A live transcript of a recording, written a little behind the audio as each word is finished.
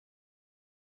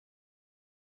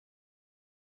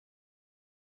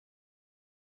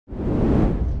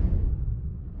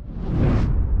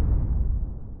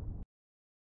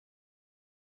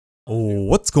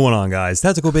What's going on, guys?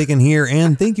 Tactical Bacon here,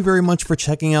 and thank you very much for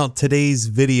checking out today's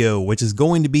video, which is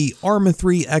going to be Arma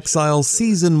 3 Exile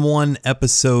Season 1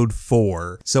 Episode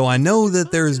 4. So I know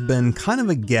that there's been kind of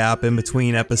a gap in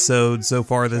between episodes so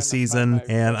far this season,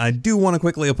 and I do want to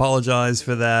quickly apologize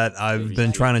for that. I've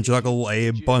been trying to juggle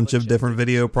a bunch of different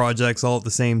video projects all at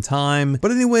the same time.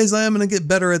 But anyways, I am going to get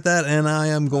better at that, and I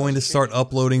am going to start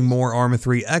uploading more Arma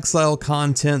 3 Exile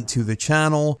content to the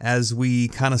channel as we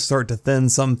kind of start to thin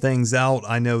some things out.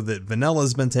 I know that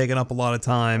Vanilla's been taking up a lot of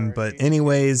time, but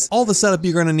anyways, all the setup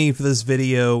you're going to need for this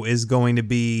video is going to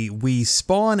be, we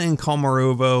spawn in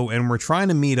Komarovo and we're trying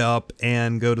to meet up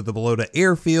and go to the Balota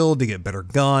airfield to get better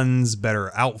guns,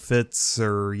 better outfits,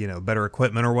 or, you know, better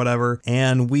equipment or whatever.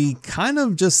 And we kind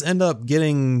of just end up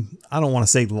getting, I don't want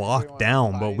to say locked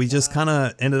down, but we just kind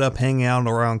of ended up hanging out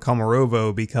around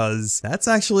Komarovo because that's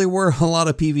actually where a lot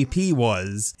of PvP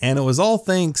was. And it was all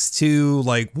thanks to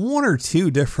like one or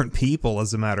two different people,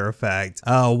 as a matter of fact.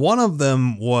 One of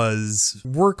them was,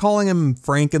 we're calling him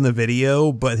Frank in the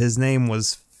video, but his name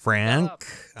was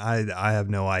Frank. I have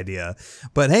no idea.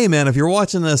 But hey, man, if you're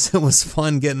watching this, it was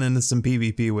fun getting into some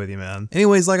PvP with you, man.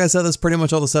 Anyways, like I said, that's pretty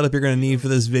much all the setup you're going to need for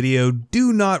this video.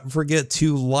 Do not forget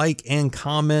to like and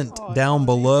comment down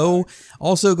below.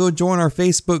 Also, go join our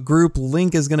Facebook group.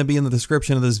 Link is going to be in the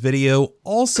description of this video.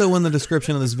 Also, in the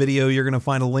description of this video, you're going to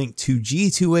find a link to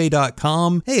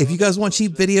g2a.com. Hey, if you guys want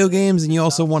cheap video games and you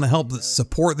also want to help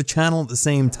support the channel at the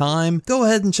same time, go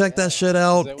ahead and check that shit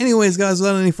out. Anyways, guys,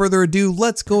 without any further ado,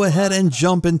 let's go ahead and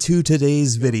jump into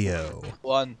today's video.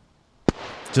 One.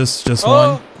 Just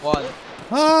one? One.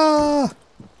 Ah!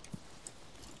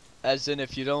 As in,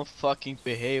 if you don't fucking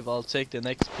behave, I'll take the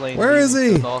next plane. Where is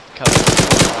he? North Carolina.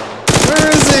 Where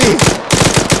is he?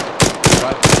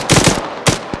 Right.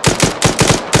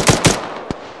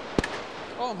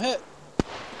 Oh, I'm hit.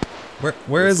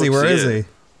 Where is he? Where is he?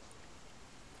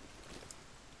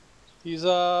 He's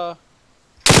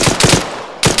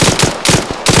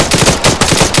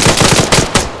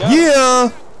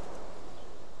Yeah!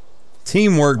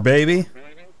 Teamwork, baby.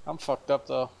 I'm fucked up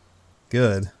though.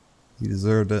 Good. You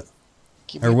deserved it.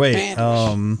 Or wait,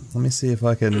 let me see if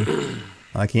I can.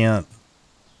 I can't.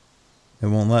 It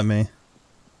won't let me.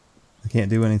 I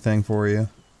can't do anything for you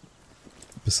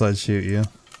besides shoot you.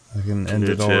 I can end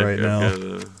it all right now.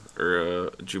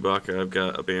 Chewbacca, I've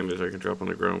got a bandage I can drop on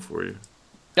the ground for you.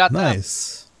 got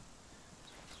Nice.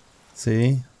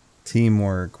 See?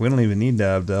 Teamwork. We don't even need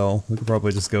Abdel. We could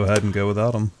probably just go ahead and go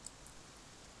without him.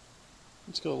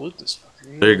 Let's go loot this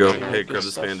fucker. There you go. Hey, grab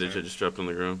this bandage I just dropped on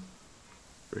the ground.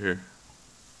 Right here.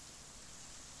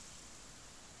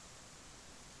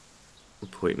 I'm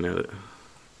pointing at it.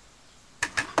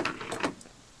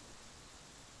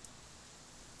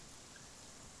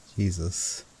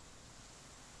 Jesus.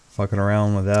 Fucking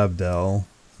around with Abdel.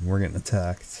 And we're getting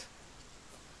attacked.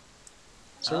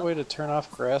 Is there a way to turn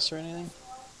off grass or anything?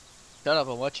 Shut up,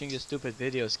 I'm watching your stupid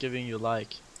videos giving you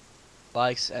likes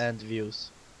and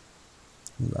views.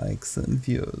 Likes and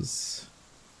views.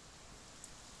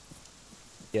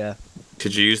 Yeah.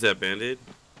 Could you use that band-aid?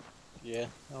 Yeah, it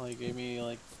only gave me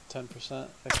like 10%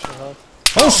 extra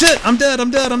health. Oh shit! I'm dead!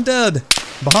 I'm dead! I'm dead!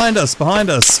 Behind us!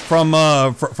 Behind us! From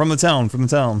the town! From the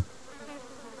town!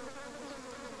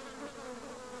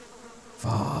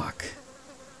 Fuck.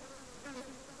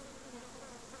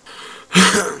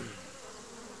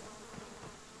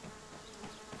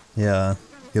 Yeah,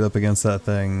 get up against that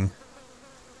thing.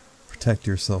 Protect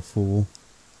yourself, fool.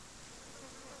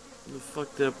 Where the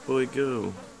fuck that boy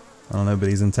go? I don't know, but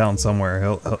he's in town somewhere.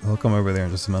 He'll come over there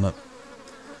in just a minute.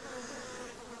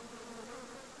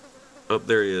 Oh,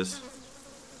 there he is.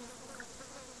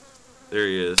 There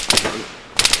he is.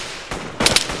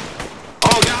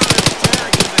 Oh god, there's a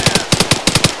tag in that!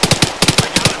 I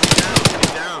got him,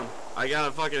 he's down. I got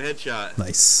a fucking headshot.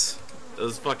 Nice. That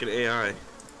was fucking AI.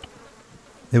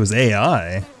 It was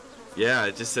AI. Yeah,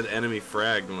 it just said enemy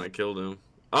fragged when I killed him.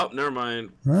 Oh, never mind.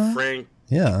 Huh? Frank.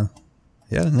 Yeah.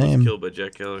 He had a name. Was killed by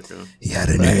Jack Calico. He had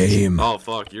a name. Oh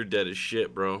fuck, you're dead as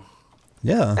shit, bro.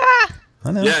 Yeah.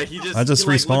 I know. Yeah, I just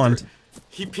respawned.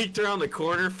 He peeked around the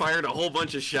corner, fired a whole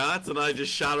bunch of shots, and I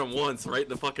just shot him once right in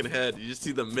the fucking head. You just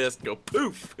see the mist go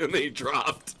poof, and then he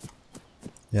dropped.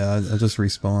 Yeah, I just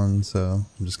respawned, so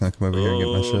I'm just gonna come over here and get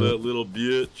my shit. Oh, that little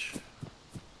bitch.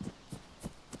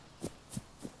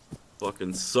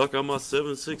 Fucking suck on my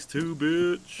 762,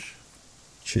 bitch.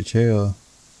 Chicheo.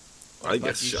 I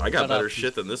guess I got better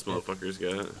shit than this motherfucker's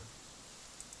got.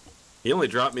 He only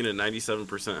dropped me to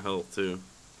 97% health, too.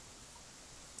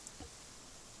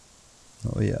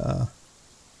 Oh, yeah.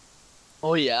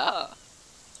 Oh yeah.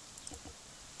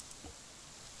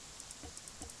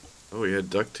 Oh, he had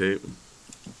duct tape.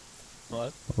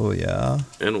 What? Oh yeah.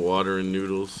 And water and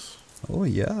noodles. Oh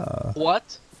yeah.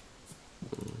 What?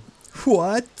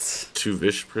 What? 2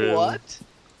 Vishprim. What?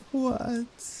 What?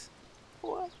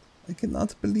 What? I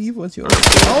cannot believe what you're.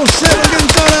 Oh shit! I'm getting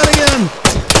shot at again.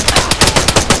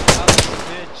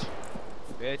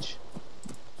 Bitch. Bitch.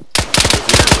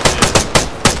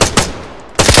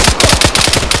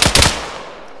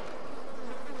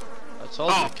 I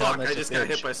told you, Oh fuck! come as I a just got bitch.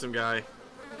 hit by some guy.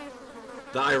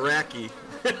 The Iraqi.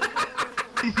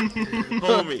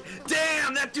 Homie.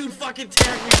 Damn, that dude fucking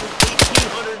tagged me from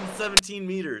 1,817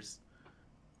 meters.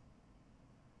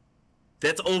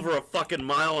 That's over a fucking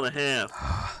mile and a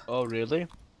half. Oh, really?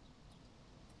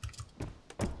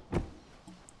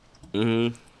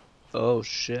 Mm-hmm. Oh,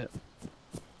 shit.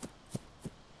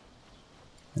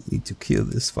 I need to kill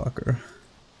this fucker.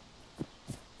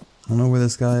 I don't know where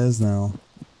this guy is now.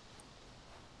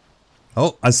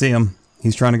 Oh, I see him.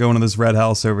 He's trying to go into this red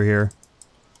house over here.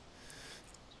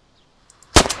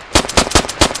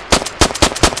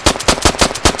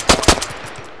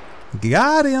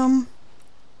 Got him.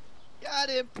 Got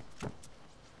him.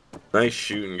 Nice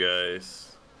shooting,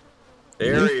 guys.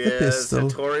 There With he the is, pistol.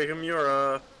 Hattori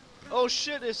Hamura. Oh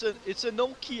shit! It's a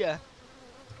Nokia.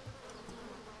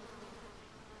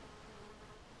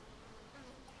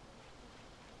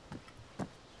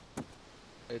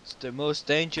 It's the most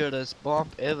dangerous bomb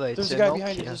ever. It's There's a a guy Nokia.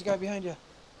 behind you. There's a guy behind you.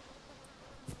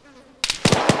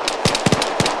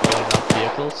 Blowing up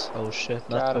vehicles. Oh shit!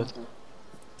 Not Got good. him.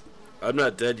 I'm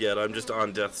not dead yet, I'm just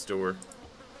on death's door.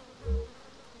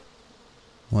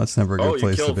 Well, that's never a good Oh, you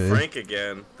place to killed be. Frank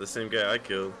again. The same guy I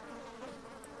killed.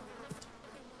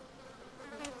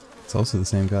 It's also the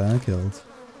same guy I killed.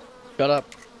 Shut up.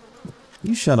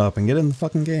 You shut up and get in the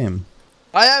fucking game.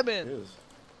 I am in. Yes.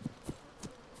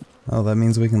 Oh, that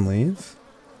means we can leave?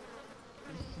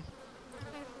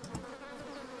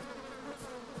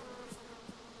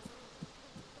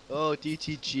 Oh,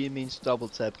 DTG means double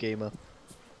tap gamer.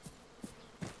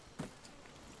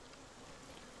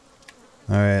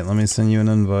 Alright, let me send you an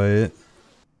invite.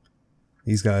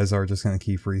 These guys are just gonna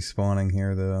keep respawning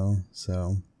here though,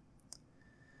 so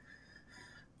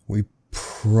we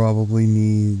probably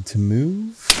need to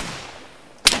move.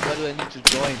 Why do I need to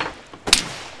join?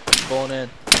 Phone in.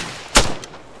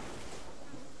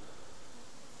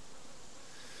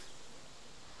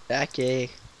 Okay.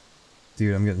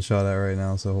 Dude, I'm getting shot at right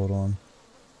now, so hold on.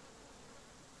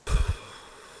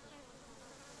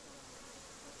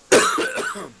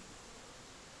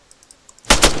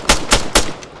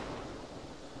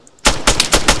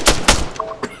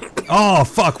 Oh,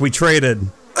 fuck, we traded.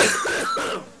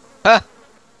 Ha!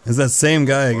 It's that same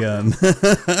guy again.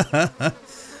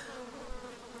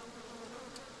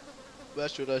 Where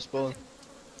should I spawn?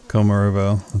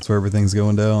 Komarovo, that's where everything's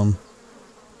going down.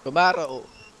 Tomato.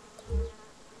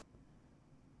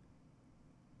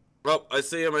 Oh, I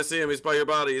see him, he's by your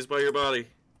body, he's by your body.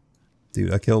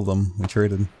 Dude, I killed him. We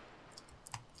traded. they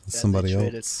Somebody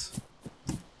traded. else.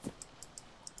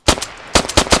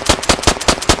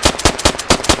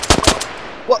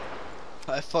 What?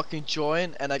 I fucking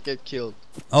join and I get killed.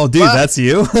 Oh, dude, What? that's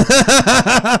you?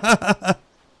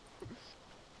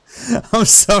 I'm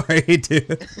sorry,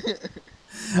 dude.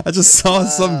 I just saw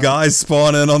some guy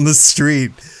spawn in on the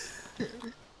street.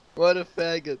 What a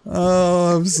faggot.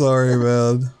 Oh, I'm sorry,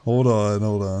 man. Hold on,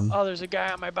 hold on. Oh, there's a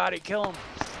guy on my body. Kill him.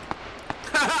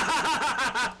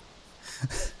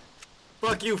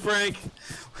 Fuck you, Frank.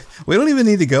 We don't even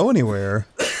need to go anywhere.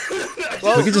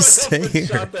 Well, We could just stay Someone here.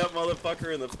 Shot that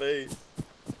motherfucker in the face.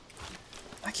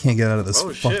 I can't get out of this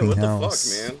Oh shit, fucking what house.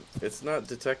 the fuck, man? It's not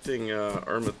detecting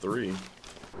Arma 3.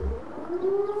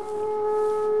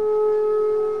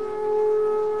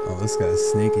 Oh, this guy's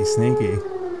sneaky, sneaky.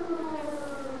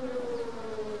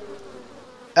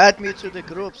 add me to the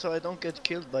group so I don't get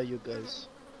killed by you guys.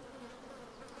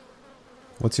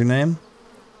 What's your name?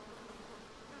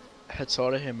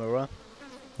 Hattori Hamura.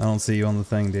 I don't see you on the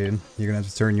thing, dude. You're gonna have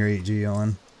to turn your 8G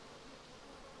on.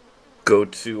 Go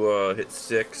to hit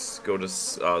 6, go to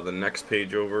the next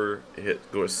page over,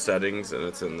 go to settings, and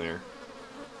it's in there.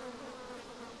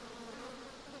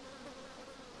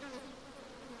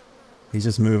 He's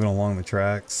just moving along the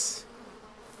tracks.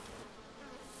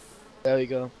 There we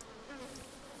go.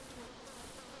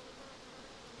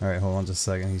 Alright, hold on just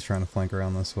a second. He's trying to flank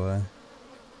around this way.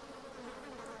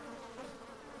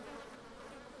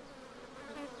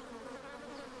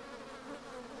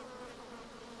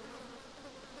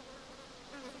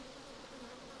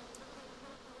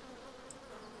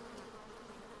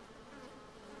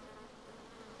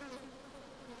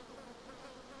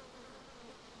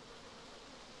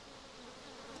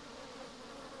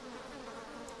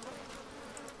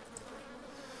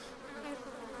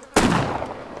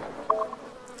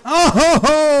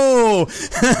 Oh!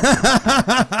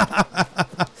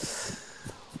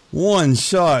 One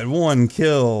shot, one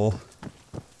kill.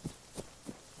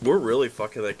 We're really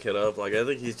fucking that kid up. Like, I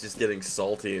think he's just getting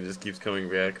salty and just keeps coming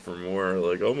back for more.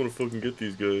 Like, I'm gonna fucking get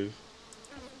these guys.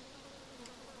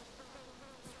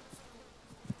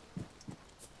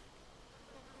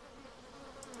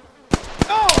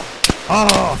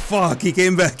 Oh, fuck, he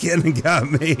came back in and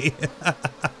got me.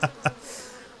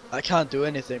 I can't do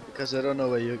anything because I don't know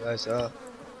where you guys are.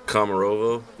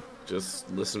 Komarovo, just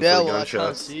listen Yeah, for the well, I can't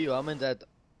gunshots. see you. I'm in that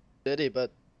city,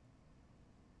 but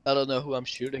I don't know who I'm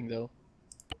shooting though.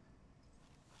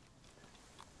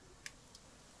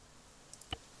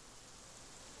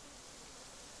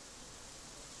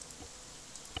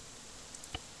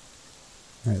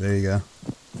 Alright, there you go.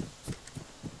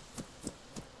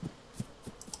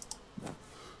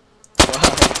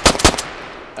 Wow.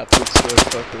 That looks so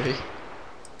fuckery.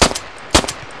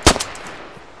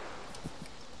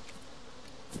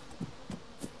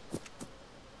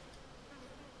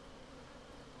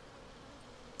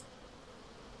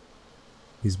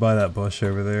 He's by that bush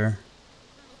over there.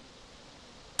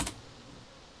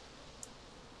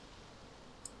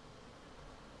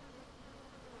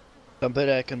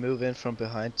 Somebody I can move in from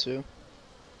behind too.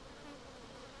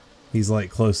 He's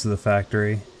like close to the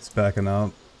factory. He's backing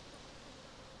up.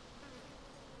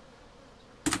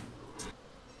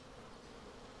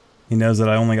 He knows that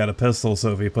I only got a pistol,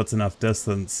 so if he puts enough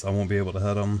distance, I won't be able to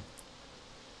hit him.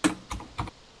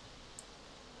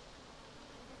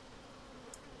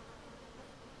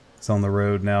 He's on the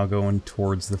road now going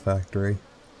towards the factory.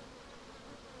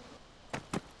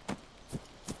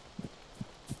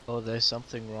 Oh, there's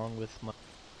something wrong with my...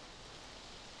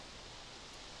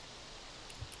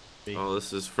 Oh,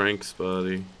 this is Frank's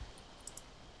body.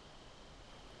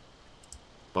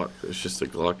 Fuck, there's just a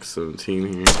Glock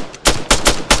 17 here.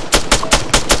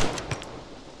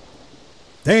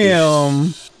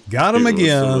 Damn! Got him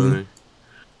again!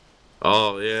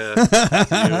 Oh,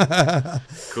 yeah.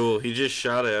 Cool, he just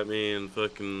shot at me and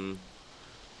fucking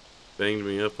banged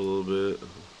me up a little bit.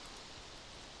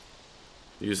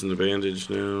 Using the bandage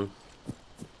now.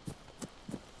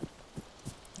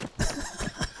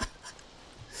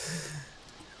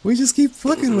 We just keep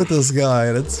fucking with this guy,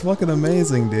 and it's fucking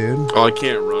amazing, dude. Oh, I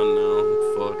can't run now.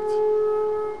 I'm fucked.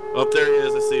 Up there he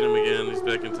is. I seen him again. He's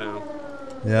back in town.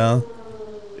 Yeah?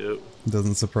 Yep.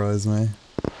 Doesn't surprise me.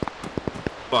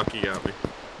 Fuck, he got me.